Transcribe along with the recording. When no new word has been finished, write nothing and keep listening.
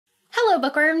Hello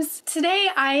bookworms! Today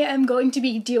I am going to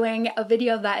be doing a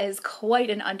video that is quite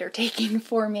an undertaking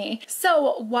for me.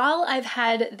 So while I've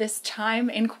had this time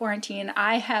in quarantine,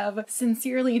 I have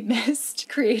sincerely missed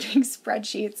creating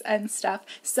spreadsheets and stuff.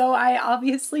 So I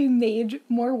obviously made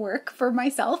more work for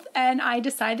myself and I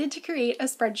decided to create a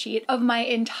spreadsheet of my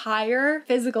entire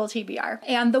physical TBR.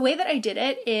 And the way that I did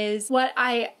it is, what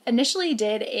I initially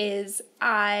did is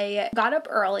I got up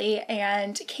early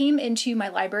and came into my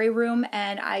library room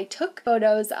and I took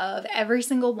photos of every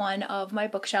single one of my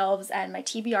bookshelves and my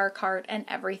TBR cart and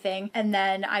everything. And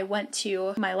then I went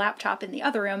to my laptop in the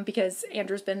other room because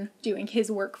Andrew's been doing his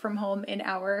work from home in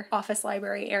our office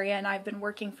library area and I've been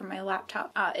working from my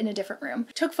laptop in a different room.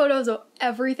 Took photos of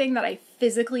everything that I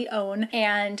physically own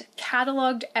and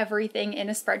cataloged everything in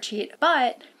a spreadsheet,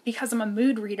 but because I'm a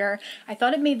mood reader, I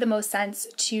thought it made the most sense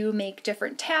to make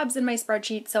different tabs in my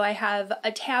spreadsheet. So I have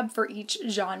a tab for each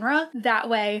genre. That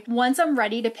way, once I'm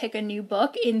ready to pick a new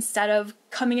book, instead of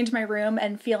coming into my room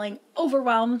and feeling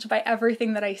overwhelmed by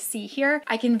everything that I see here,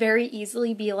 I can very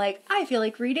easily be like, I feel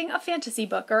like reading a fantasy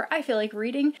book, or I feel like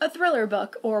reading a thriller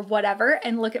book, or whatever,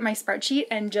 and look at my spreadsheet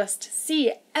and just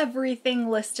see everything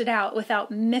listed out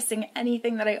without missing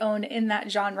anything that I own in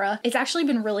that genre. It's actually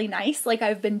been really nice. Like,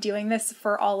 I've been doing this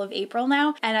for all of April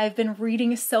now, and I've been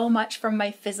reading so much from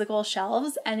my physical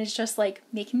shelves, and it's just like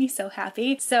making me so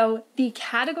happy. So the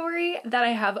category that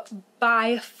I have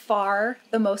by far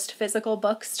the most physical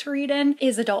books to read in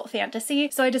is adult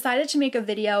fantasy. So I decided to make a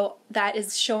video that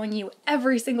is showing you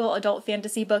every single adult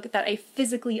fantasy book that I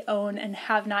physically own and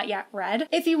have not yet read.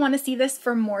 If you want to see this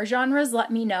for more genres, let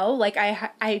me know. Like,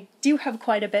 I do have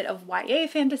quite a bit of YA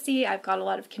fantasy. I've got a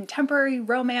lot of contemporary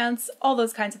romance, all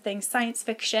those kinds of things, science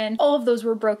fiction. All of those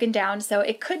were broken down, so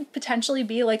it could potentially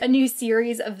be like a new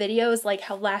series of videos, like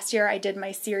how last year I did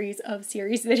my series of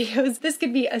series videos. This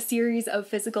could be a series of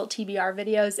physical TBR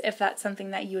videos if that's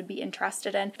something that you would be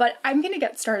interested in. But I'm gonna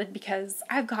get started because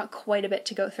I've got quite a bit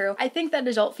to go through. I think that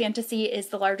adult fantasy is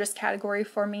the largest category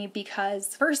for me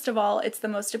because, first of all, it's the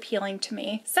most appealing to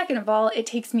me. Second of all, it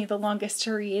takes me the longest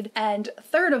to read. And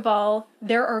third of all,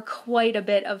 there are quite a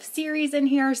bit of series in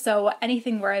here, so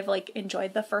anything where I've like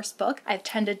enjoyed the first book, I've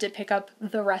tended to pick up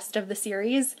the rest of the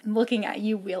series. I'm looking at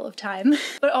you, Wheel of Time.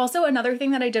 But also another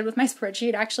thing that I did with my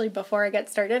spreadsheet actually before I get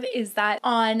started is that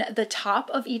on the top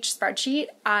of each spreadsheet,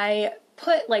 I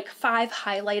put like 5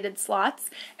 highlighted slots,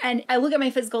 and I look at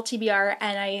my physical TBR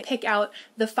and I pick out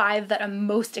the 5 that I'm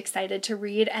most excited to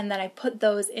read, and then I put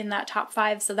those in that top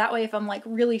 5, so that way if I'm like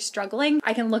really struggling,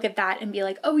 I can look at that and be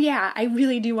like, oh yeah, I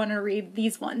really do want to read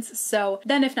these ones. So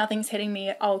then if nothing's hitting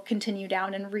me, I'll continue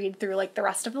down and read through like the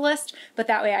rest of the list, but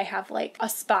that way I have like a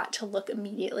spot to look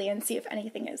immediately and see if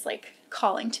anything is like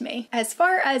calling to me. As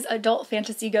far as adult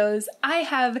fantasy goes, I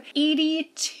have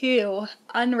 82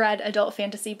 unread adult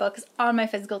fantasy books on my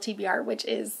physical TBR, which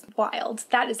is wild.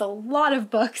 That is a lot of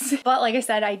books. But like I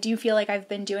said, I do feel like I've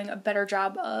been doing a better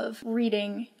job of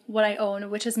reading what I own,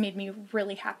 which has made me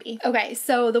really happy. Okay,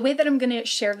 so the way that I'm gonna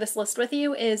share this list with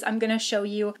you is I'm gonna show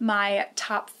you my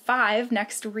top 5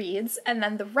 next reads, and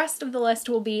then the rest of the list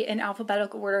will be in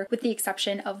alphabetical order with the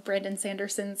exception of Brandon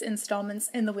Sanderson's installments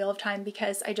in the Wheel of Time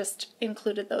because I just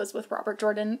included those with Robert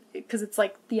Jordan because it's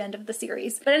like the end of the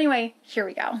series. But anyway, here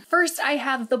we go. First, I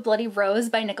have The Bloody Rose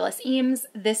by Nicholas Eames.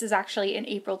 This is actually an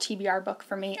April TBR book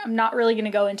for me. I'm not really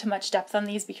gonna go into much depth on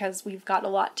these because we've got a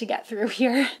lot to get through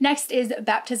here. Next is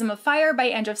Baptism of Fire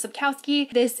by Andrzej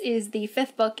Sapkowski. This is the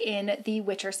 5th book in the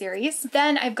Witcher series.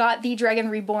 Then I've got The Dragon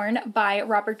Reborn by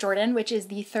Robert Jordan, which is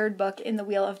the 3rd book in the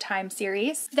Wheel of Time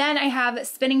series. Then I have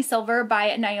Spinning Silver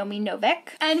by Naomi Novik.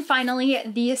 And finally,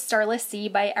 The Starless Sea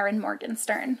by Erin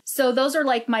Morgenstern. So those are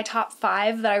like my top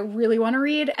 5 that I really want to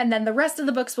read, and then the rest of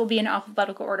the books will be in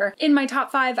alphabetical order. In my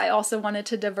top 5, I also wanted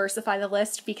to diversify the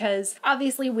list because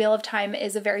obviously Wheel of Time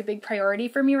is a very big priority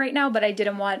for me right now, but I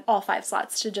didn't want all 5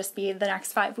 slots to just be the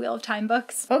next 5 Wheel of Time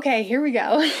books. Okay, here we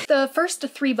go. The first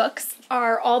 3 books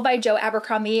are all by Joe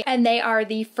Abercrombie, and they are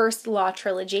the First Law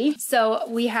trilogy. So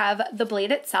we have The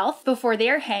Blade Itself, Before They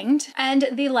Are Hanged, and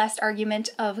The Last Argument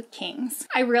of Kings.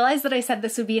 I realized that I said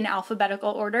this would be in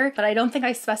alphabetical order, but I don't think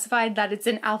I specified that it's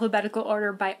in alphabetical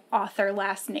order by author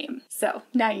last name. So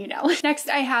now you know. Next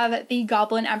I have The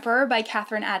Goblin Emperor by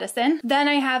Catherine Addison. Then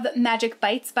I have Magic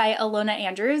Bites by Alona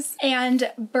Andrews,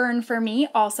 and Burn for Me,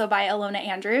 also by Alona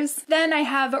Andrews. Then I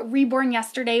have Reborn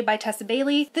Yesterday by Tessa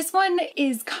Bailey. This one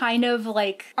is kind of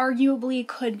like arguably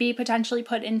could be potentially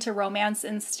put into romance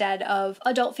instead of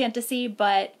adult fantasy,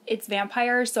 but it's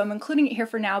vampires, so I'm including it here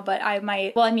for now, but I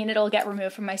might, well, I mean, it'll get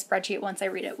removed from my spreadsheet once I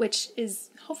read it, which is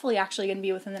hopefully actually going to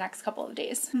be within the next couple of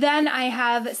days. Then I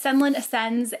have Senlin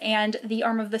Ascends and The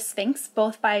Arm of the Sphinx,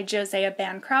 both by Josiah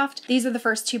Bancroft. These are the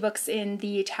first two books in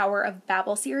the Tower of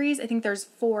Babel series. I think there's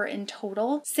 4 in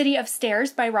total. City of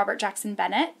Stairs by Robert Jackson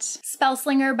Bennett.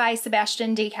 Spellslinger by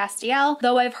Sebastian de Castiel,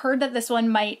 though I've heard that this one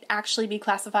might actually be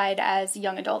classified as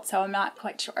young adult, so I'm not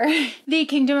quite sure. The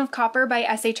Kingdom of Copper by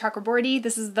S.A. Chakraborty.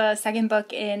 This is the second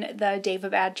book in the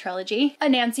Daevabad trilogy.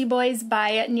 Anansi Boys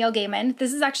by Neil Gaiman.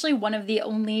 This is actually one of the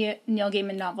only Neil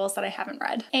Gaiman novels that I haven't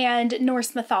read. And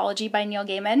Norse Mythology by Neil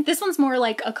Gaiman. This one's more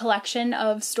like a collection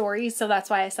of stories, so that's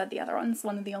why I said the other one's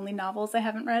one of the only novels I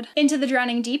haven't read. Into the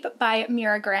Drowning Deep by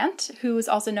Mira Grant, who's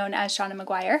also known as Shauna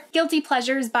Maguire. Guilty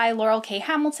Pleasures by Laurel K.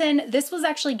 Hamilton. This was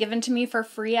actually given to me for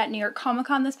free at New York Comic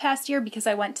Con this past year because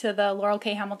I went to the Laurel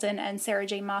K. Hamilton and Sarah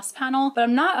J. Maas panel, but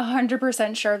I'm not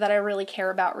 100% sure that I really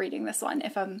care about reading this one.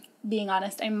 If I'm being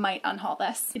honest, I might unhaul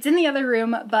this. It's in the other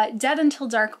room, but Dead Until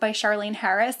Dark by Charlene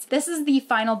Harris. This is the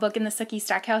final book in the Sookie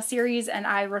Stackhouse series, and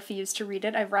I refuse to read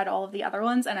it. I've read all of the other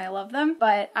ones, and I love them,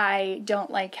 but I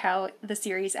don't like how the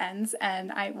series ends,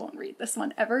 and I won't read this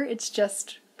one ever. It's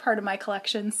just part of my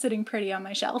collection sitting pretty on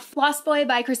my shelf. Lost Boy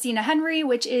by Christina Henry,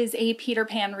 which is a Peter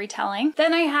Pan retelling.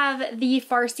 Then I have the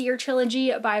Farseer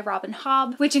trilogy by Robin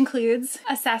Hobb, which includes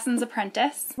Assassin's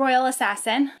Apprentice, Royal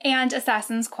Assassin, and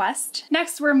Assassin's Quest.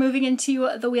 Next, we're moving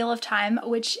into The Wheel of Time,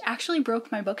 which actually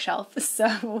broke my bookshelf,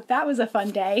 so that was a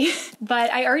fun day.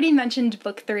 But I already mentioned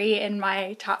book 3 in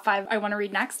my top 5 I want to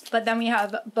read next, but then we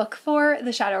have book 4,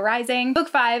 The Shadow Rising, book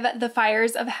 5, The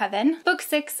Fires of Heaven, book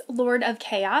 6, Lord of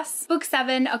Chaos, book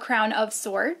 7, A Crown of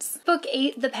Swords, book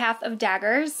 8, The Path of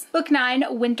Daggers, book 9,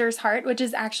 Winter's Heart, which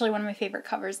is actually one of my favorite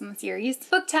covers in the series,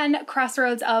 book 10,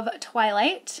 Crossroads of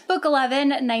Twilight, book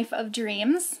 11, Knife of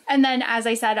Dreams, and then as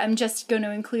I said, I'm just going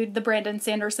to include the Brandon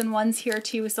Sanderson ones here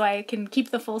too so I can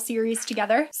keep the full series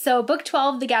together. So book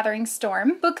 12, The Gathering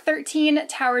Storm, book 13,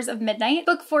 Towers of Midnight,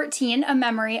 book 14, A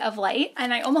Memory of Light,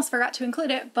 and I almost forgot to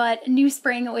include it, but New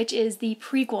Spring, which is the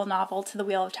prequel novel to the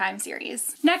Wheel of Time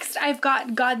series. Next, I've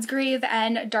got God's Grave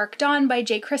and Dark Dawn by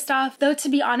Jay Kristoff, though to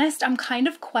be honest, I'm kind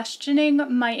of questioning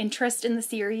my interest in the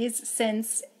series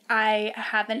since I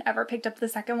haven't ever picked up the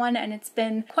second one, and it's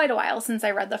been quite a while since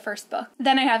I read the first book.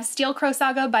 Then I have Steel Crow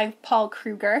Saga by Paul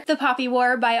Kruger, The Poppy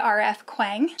War by R.F.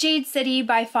 Kuang, Jade City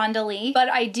by Fonda Lee, but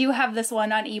I do have this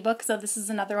one on ebook, so this is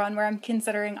another one where I'm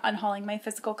considering unhauling my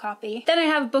physical copy. Then I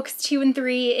have books 2 and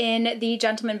 3 in the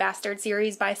Gentleman Bastard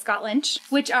series by Scott Lynch,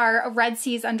 which are Red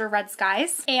Seas Under Red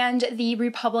Skies and The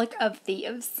Republic of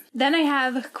Thieves. Then I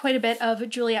have quite a bit of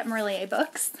Juliette Marillier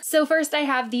books. So first I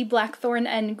have the Blackthorn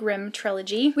and Grimm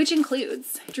trilogy, which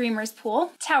includes Dreamer's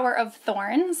Pool, Tower of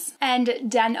Thorns, and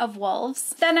Den of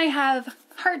Wolves. Then I have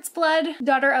Heart's Blood,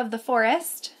 Daughter of the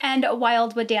Forest, and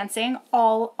Wildwood Dancing,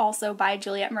 all also by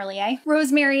Juliette Marillier.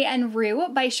 Rosemary and Rue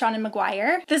by Shauna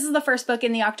Maguire. This is the first book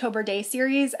in the October Day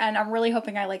series, and I'm really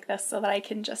hoping I like this so that I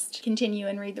can just continue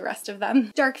and read the rest of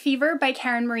them. Dark Fever by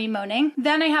Karen Marie Moning.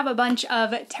 Then I have a bunch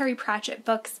of Terry Pratchett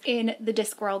books in the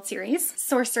Discworld series.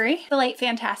 Sorcery, The Light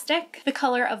Fantastic, The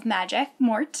Color of Magic,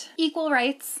 Mort, Equal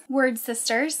Rights, Word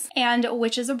Sisters, and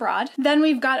Witches Abroad. Then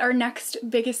we've got our next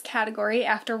biggest category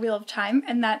after Wheel of Time,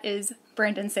 and that is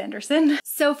Brandon Sanderson.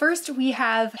 So first we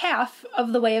have half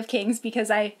of The Way of Kings because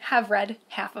I have read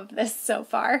half of this so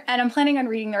far, and I'm planning on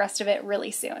reading the rest of it really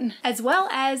soon, as well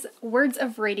as Words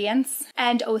of Radiance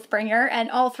and Oathbringer, and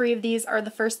all 3 of these are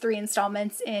the first 3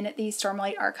 installments in the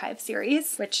Stormlight Archive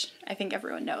series, which I think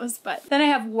everyone knows. But then I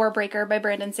have Warbreaker by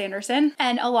Brandon Sanderson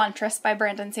and Elantris by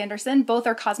Brandon Sanderson. Both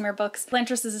are Cosmere books.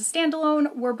 Elantris is a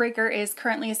standalone, Warbreaker is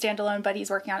currently a standalone, but he's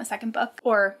working on a second book,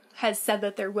 or has said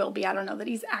that there will be. I don't know that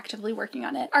he's actively working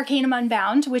on it. Arcanum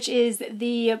Unbound, which is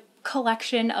the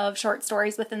collection of short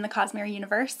stories within the Cosmere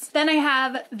universe. Then I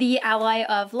have The Ally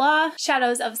of Law,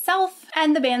 Shadows of Self,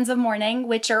 and The Bands of Mourning,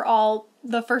 which are all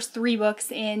the first 3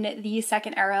 books in the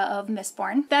second era of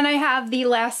Mistborn. Then I have the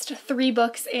last 3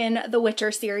 books in the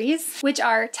Witcher series, which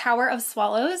are Tower of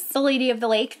Swallows, The Lady of the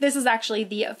Lake, this is actually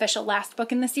the official last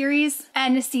book in the series,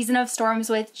 and Season of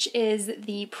Storms, which is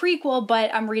the prequel,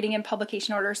 but I'm reading in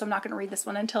publication order, so I'm not going to read this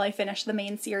one until I finish the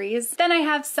main series. Then I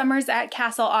have Summers at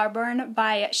Castle Auburn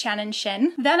by Shannon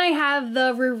Shin. Then I have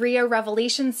the Ruria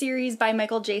Revelation series by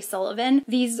Michael J. Sullivan.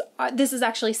 This is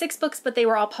actually 6 books but they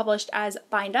were all published as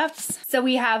bind-ups. So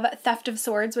we have Theft of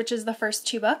Swords, which is the first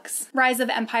 2 books, Rise of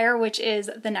Empire, which is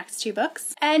the next 2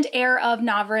 books, and Heir of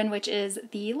Navrin, which is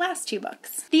the last 2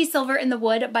 books. The Silver in the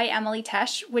Wood by Emily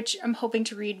Tesh, which I'm hoping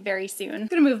to read very soon. I'm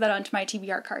gonna move that onto my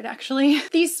TBR card, actually.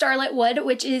 The Starlit Wood,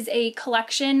 which is a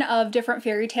collection of different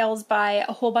fairy tales by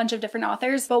a whole bunch of different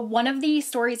authors, but one of the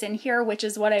stories in here, which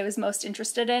is what I was most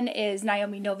interested in, is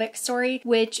Naomi Novik's story,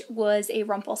 which was a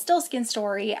Rumpelstiltskin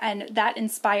story, and that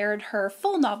inspired her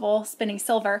full novel, Spinning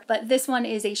Silver, but this one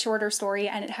is a shorter story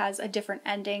and it has a different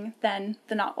ending than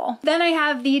the novel. Then I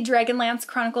have the Dragonlance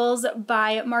Chronicles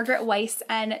by Margaret Weiss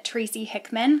and Tracy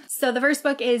Hickman. So the first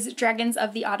book is Dragons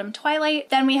of the Autumn Twilight,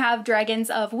 then we have Dragons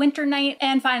of Winter Night,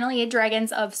 and finally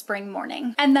Dragons of Spring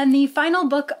Morning. And then the final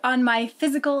book on my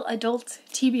physical adult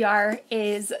TBR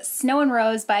is Snow and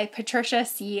Rose by Patricia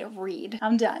C. Reed.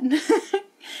 I'm done.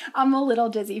 I'm a little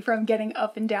dizzy from getting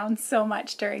up and down so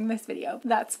much during this video.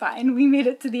 That's fine. We made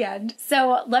it to the end.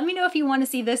 So let me know if you want to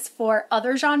see this for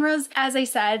other genres. As I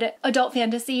said, adult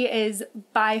fantasy is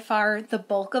by far the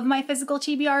bulk of my physical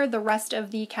TBR. The rest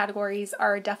of the categories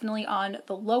are definitely on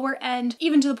the lower end,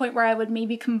 even to the point where I would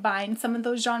maybe combine some of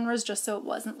those genres just so it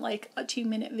wasn't like a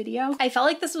 2-minute video. I felt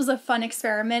like this was a fun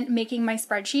experiment making my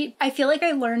spreadsheet. I feel like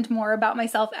I learned more about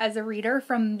myself as a reader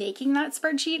from making that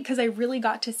spreadsheet because I really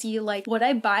got to see like what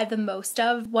I buy the most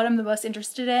of, what I'm the most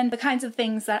interested in, the kinds of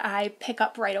things that I pick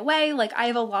up right away. Like I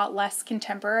have a lot less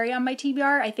contemporary on my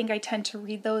TBR. I think I tend to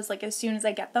read those like as soon as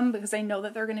I get them because I know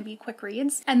that they're going to be quick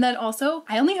reads. And then also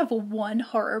I only have 1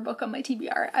 horror book on my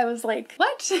TBR. I was like,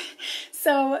 what?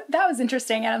 So that was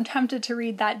interesting and I'm tempted to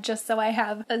read that just so I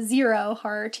have a 0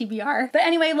 horror TBR. But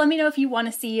anyway, let me know if you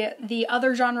want to see the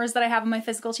other genres that I have on my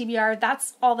physical TBR.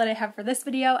 That's all that I have for this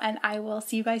video and I will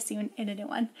see you guys soon in a new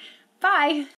one.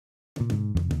 Bye!